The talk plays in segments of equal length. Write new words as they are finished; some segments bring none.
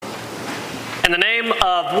In the name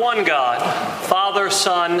of one God, Father,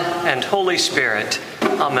 Son, and Holy Spirit.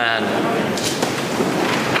 Amen.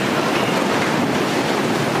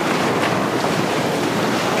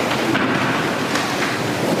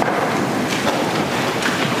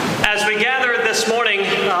 As we gather this morning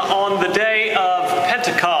on the day of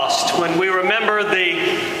Pentecost, when we remember the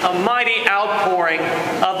mighty outpouring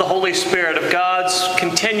of the Holy Spirit, of God's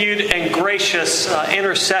continued and gracious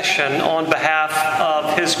intercession on behalf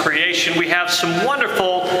of His creation, we have some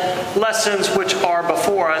wonderful lessons which are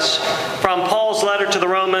before us from Paul's letter to the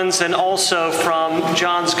Romans and also from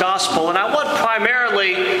John's Gospel. And I want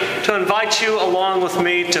primarily to invite you along with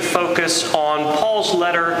me to focus on Paul's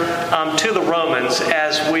letter to the Romans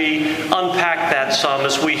as we unpack that some,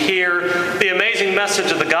 as we hear the amazing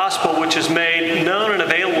message of the gospel which is made known and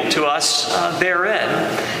available to us therein.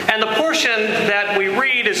 And the portion that we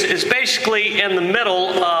read is basically in the middle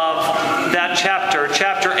of that chapter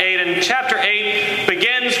 8. And chapter 8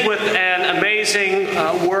 begins with an amazing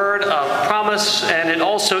word of promise, and it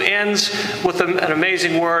also ends with an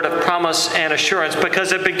amazing word of promise and assurance,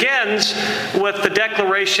 because it begins with the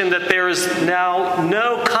declaration that there is now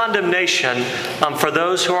no condemnation for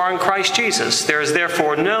those who are in Christ Jesus. There is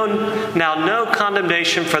therefore now no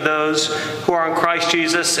condemnation for those who are in Christ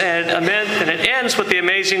Jesus. And it ends with the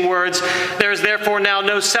amazing words, there is therefore now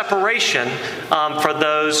no separation for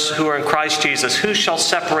those who are in Christ Jesus. Who shall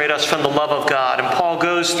separate us from the love of God? And Paul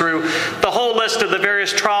goes through the whole list of the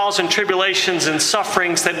various trials and tribulations and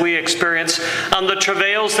sufferings that we experience, the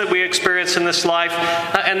travails that we experience in this life,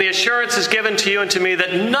 and the assurance is given to you and to me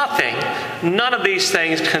that none of these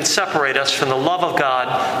things can separate us from the love of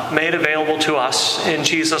God made available to us in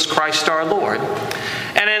Jesus Christ our Lord.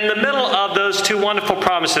 And in the middle of those two wonderful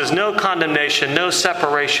promises, no condemnation, no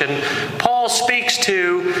separation, Paul speaks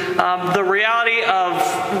to the reality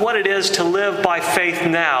of what it is to live by faith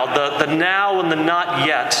now, the now and the not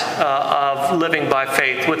yet of living by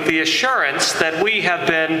faith, with the assurance that we have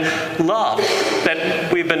been loved,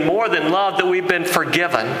 that we've been more than loved, that we've been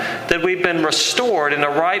forgiven, that we've been restored in a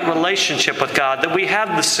right relationship with God, that we have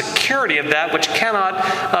the security of that which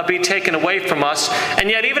cannot be taken away from us. And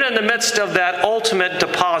yet, even in the midst of that ultimate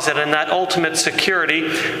deposit and that ultimate security,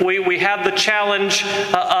 we have the challenge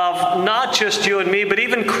of not just you and me, but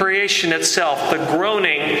even creation itself, the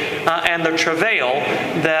groaning and the travail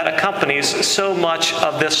that accompanies so much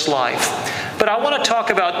of this life. But I want to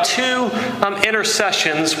talk about two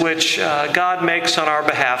intercessions which God makes on our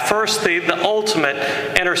behalf. First, the ultimate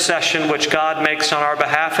intercession which God makes on our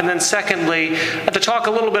behalf. And then secondly, to talk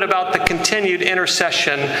a little bit about the continued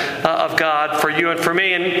intercession of God for you and for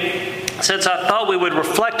me. And since I thought we would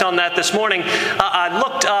reflect on that this morning, I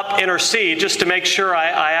looked up intercede just to make sure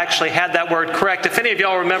I actually had that word correct. If any of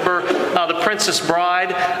y'all remember The Princess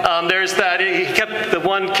Bride, there's that, the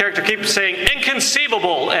one character keeps saying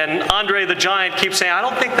inconceivable, and Andre the Giant keeps saying, I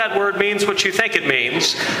don't think that word means what you think it means.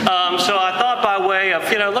 So I thought by way of,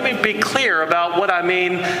 let me be clear about what I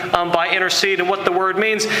mean by intercede and what the word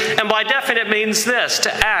means. And by definition, it means this: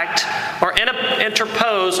 to act or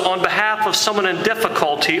interpose on behalf of someone in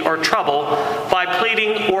difficulty or trouble by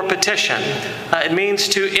pleading or petition. It means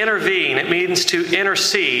to intervene. It means to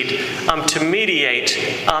intercede, to mediate,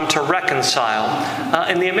 to reconcile.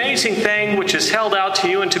 And the amazing thing which is held out to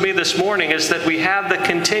you and to me this morning is that we have the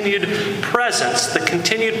continued presence, the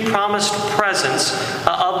continued promised presence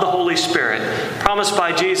of the Holy Spirit, promised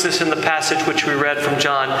by Jesus in the passage which we read from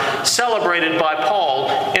John, celebrated by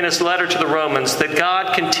Paul in his letter to the Romans, that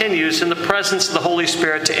God continues in the presence of the Holy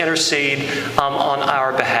Spirit to intercede on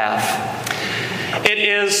our behalf. It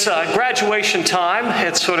is graduation time.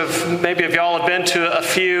 It's sort of, maybe if y'all have been to a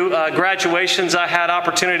few graduations. I had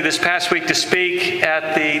opportunity this past week to speak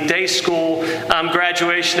at the day school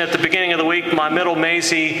graduation at the beginning of the week. My middle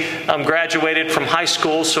Maisie graduated from high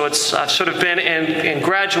school, so I've sort of been in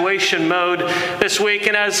graduation mode this week.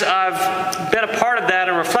 And as I've been a part of that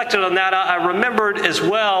and reflected on that, I remembered as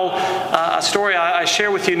well a story I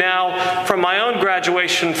share with you now from my own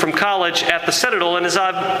graduation from college at the Citadel. And as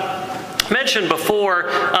I've mentioned before,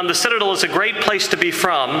 the Citadel is a great place to be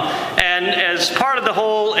from, and as part of the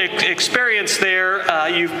whole experience there,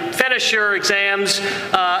 you finish your exams,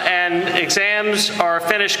 and exams are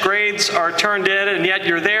finished, grades are turned in, and yet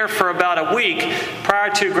you're there for about a week prior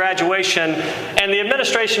to graduation, and the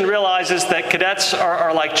administration realizes that cadets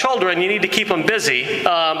are like children. You need to keep them busy,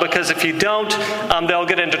 because if you don't, they'll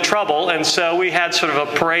get into trouble. And so we had sort of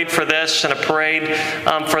a parade for this and a parade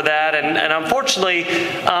for that, and unfortunately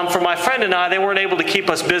for my friend and I, they weren't able to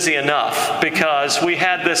keep us busy enough, because we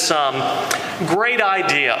had this great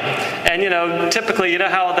idea. And typically,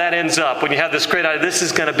 how that ends up when you have this great idea. This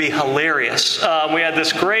is going to be hilarious. We had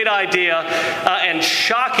this great idea, and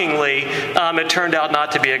shockingly, it turned out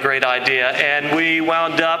not to be a great idea. And we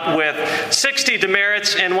wound up with 60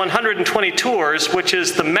 demerits and 120 tours, which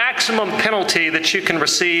is the maximum penalty that you can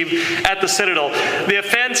receive at the Citadel. The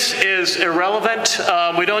offense is irrelevant.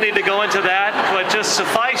 We don't need to go into that, but just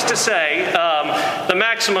suffice to say, the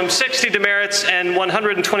maximum 60 demerits and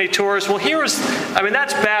 120 tours. Well,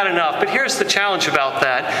 that's bad enough, but here's the challenge about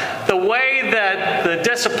that. The way that the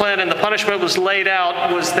discipline and the punishment was laid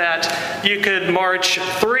out was that you could march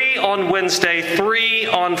 3 on Wednesday, 3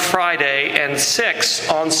 on Friday, and 6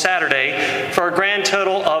 on Saturday for a grand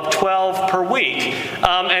total of 12 per week.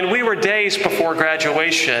 And we were days before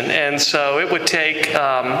graduation, and so it would take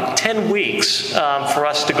 10 weeks for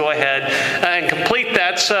us to go ahead and complete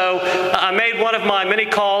that. So I made one of my many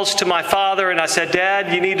calls to my father, and I said,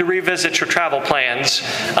 Dad, you need to revisit your travel plans.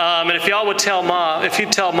 And if y'all would tell Mom, if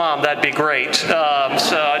you'd tell Mom, that'd be great. So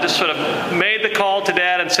I just sort of made the call to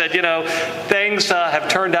Dad and said, things have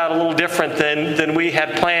turned out a little different than we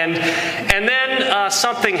had planned. And then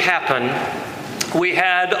something happened. We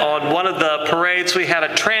had, on one of the parades, we had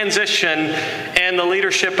a transition in the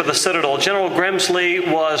leadership of the Citadel. General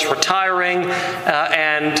Grimsley was retiring,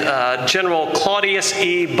 and General Claudius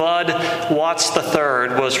E. Bud Watts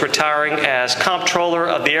III was retiring as Comptroller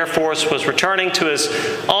of the Air Force, was returning to his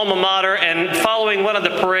alma mater, and following one of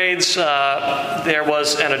the parades, there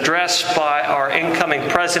was an address by our incoming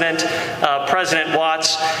president, President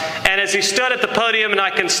Watts, and as he stood at the podium, and I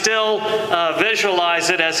can still visualize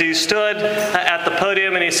it as he stood at the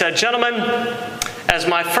podium, and he said, Gentlemen, as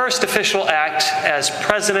my first official act as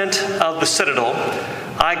president of the Citadel,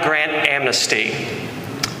 I grant amnesty.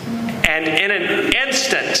 And in an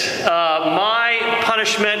instant, my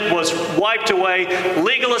punishment was wiped away.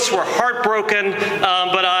 Legalists were heartbroken,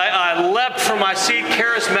 but I leapt from my seat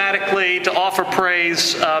charismatically to offer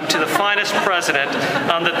praise to the finest president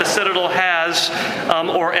that the Citadel has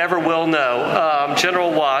or ever will know,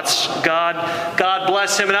 General Watts. God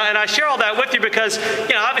bless him. And I share all that with you because,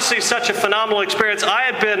 obviously such a phenomenal experience. I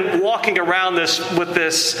had been walking around with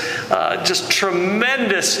this just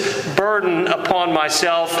tremendous burden upon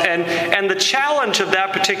myself, and the challenge of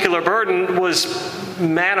that particular burden was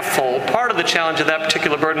manifold. Part of the challenge of that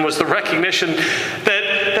particular burden was the recognition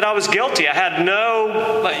that I was guilty. I had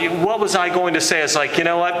what was I going to say? It's like, you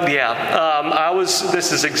know what? Yeah,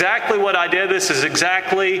 this is exactly what I did. This is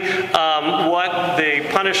exactly what the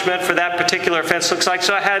punishment for that particular offense looks like.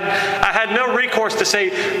 So I had no recourse to say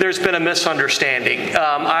there's been a misunderstanding.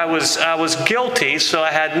 I was guilty, so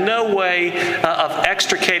I had no way of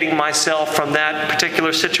extricating myself from that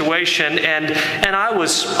particular situation, and I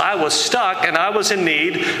was stuck, and I was in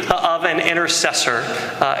need of an intercessor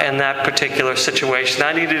in that particular situation.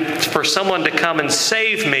 I needed for someone to come and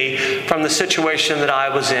save me from the situation that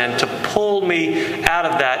I was in, to pull me out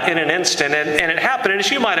of that in an instant. And it happened. And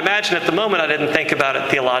as you might imagine, at the moment, I didn't think about it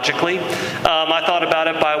theologically. I thought about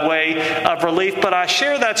it by way of relief. But I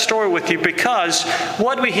share that story with you because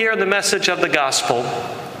what we hear in the message of the gospel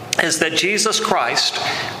is that Jesus Christ,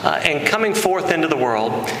 in coming forth into the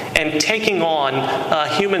world and taking on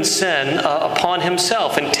human sin upon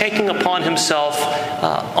himself, and taking upon himself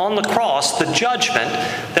on the cross the judgment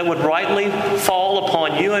that would rightly fall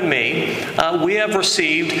upon you and me, we have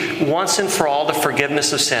received once and for all the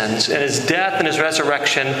forgiveness of sins. In his death and his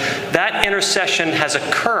resurrection, that intercession has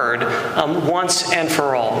occurred once and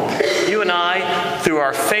for all. You and I, through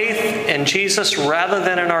our faith in Jesus rather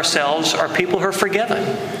than in ourselves, are people who are forgiven.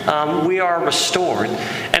 We are restored.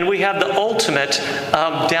 And we have the ultimate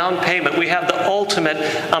down payment. We have the ultimate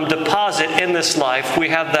deposit in this life. We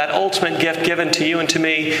have that ultimate gift given to you and to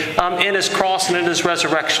me in his cross and in his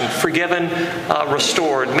resurrection. Forgiven,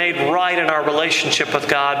 restored, made right in our relationship with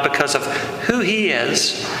God because of who he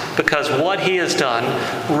is, because what he has done,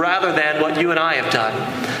 rather than what you and I have done.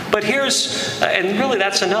 But and really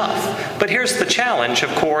that's enough. But here's the challenge,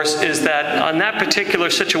 of course, is that on that particular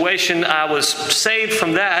situation, I was saved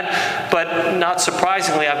from that, but not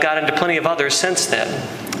surprisingly, I've got into plenty of others since then.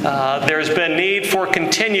 There's been need for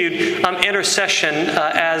continued intercession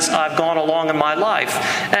as I've gone along in my life.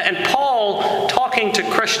 And Paul, talking to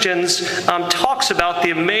Christians, talks about the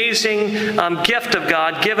amazing gift of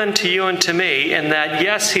God given to you and to me, and that,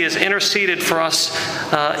 yes, he has interceded for us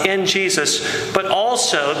in Jesus, but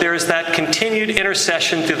also there is that continued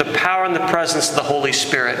intercession through the power and the presence of the Holy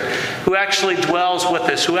Spirit, who actually dwells with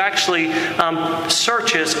us, who actually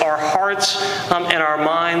searches our hearts and our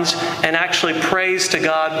minds, and actually prays to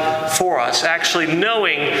God for us, actually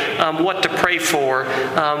knowing what to pray for.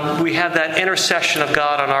 We have that intercession of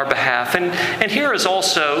God on our behalf. And here is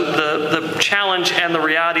also the challenge and the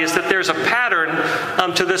reality is that there's a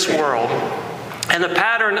pattern to this world. And the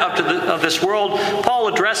pattern of this world, Paul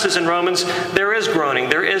addresses in Romans, there is groaning,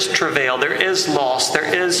 there is travail, there is loss,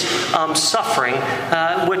 there is suffering,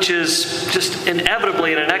 which is just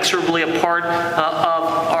inevitably and inexorably a part of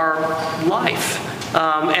our life.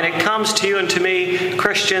 And it comes to you and to me,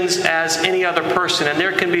 Christians, as any other person. And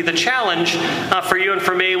there can be the challenge for you and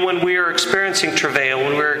for me when we are experiencing travail,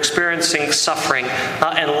 when we're experiencing suffering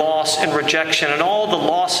and loss and rejection and all the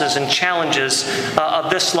losses and challenges of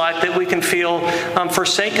this life that we can feel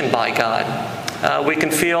forsaken by God. We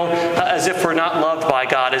can feel as if we're not loved by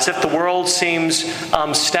God, as if the world seems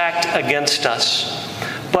stacked against us.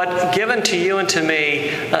 But given to you and to me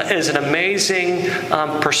is an amazing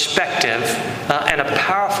perspective and a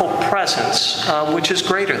powerful presence, which is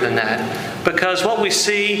greater than that. Because what we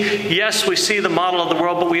see, yes, we see the model of the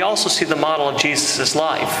world, but we also see the model of Jesus'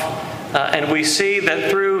 life. And we see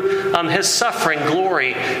that through his suffering,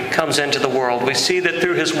 glory comes into the world. We see that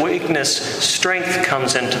through his weakness, strength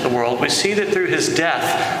comes into the world. We see that through his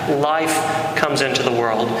death, life comes into the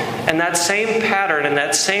world. And that same pattern and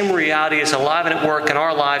that same reality is alive and at work in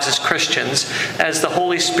our lives as Christians as the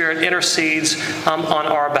Holy Spirit intercedes on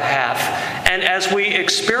our behalf. And as we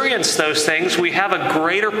experience those things, we have a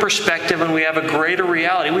greater perspective and we have a greater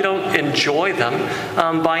reality. We don't enjoy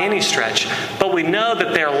them by any stretch, but we know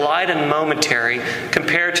that they're light and momentary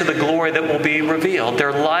compared to the glory that will be revealed.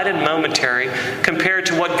 They're light and momentary compared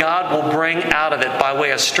to what God will bring out of it by way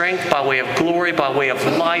of strength, by way of glory, by way of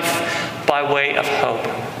life, by way of hope.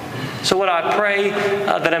 So what I pray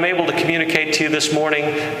that I'm able to communicate to you this morning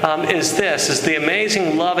is the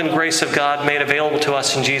amazing love and grace of God made available to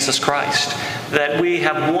us in Jesus Christ. That we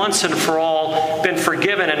have once and for all been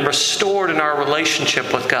forgiven and restored in our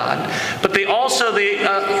relationship with God. But the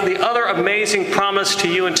other amazing promise to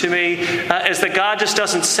you and to me is that God just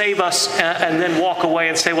doesn't save us and then walk away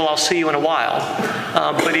and say, well, I'll see you in a while.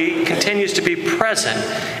 But He continues to be present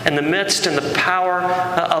in the midst and the power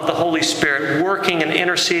of the Holy Spirit, working and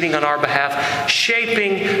interceding on our behalf,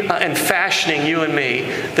 shaping and fashioning you and me,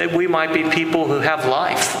 that we might be people who have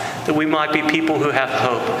life, that we might be people who have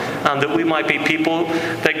hope, that we might be people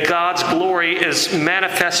that God's glory is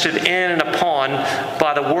manifested in and upon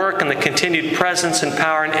by the work and the continued presence and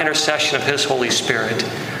power and intercession of His Holy Spirit.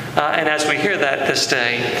 And as we hear that this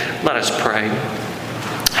day, let us pray.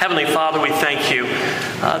 Heavenly Father, we thank you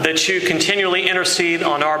that you continually intercede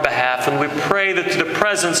on our behalf, and we pray that through the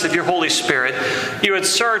presence of your Holy Spirit, you would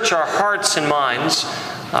search our hearts and minds,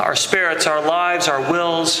 our spirits, our lives, our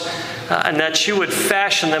wills, and that you would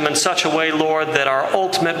fashion them in such a way, Lord, that our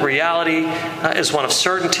ultimate reality is one of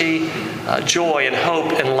certainty, joy, and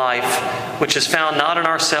hope in life, which is found not in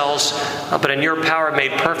ourselves, but in your power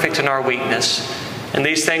made perfect in our weakness. And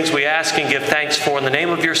these things we ask and give thanks for in the name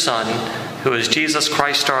of your Son, who is Jesus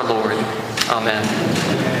Christ our Lord. Amen.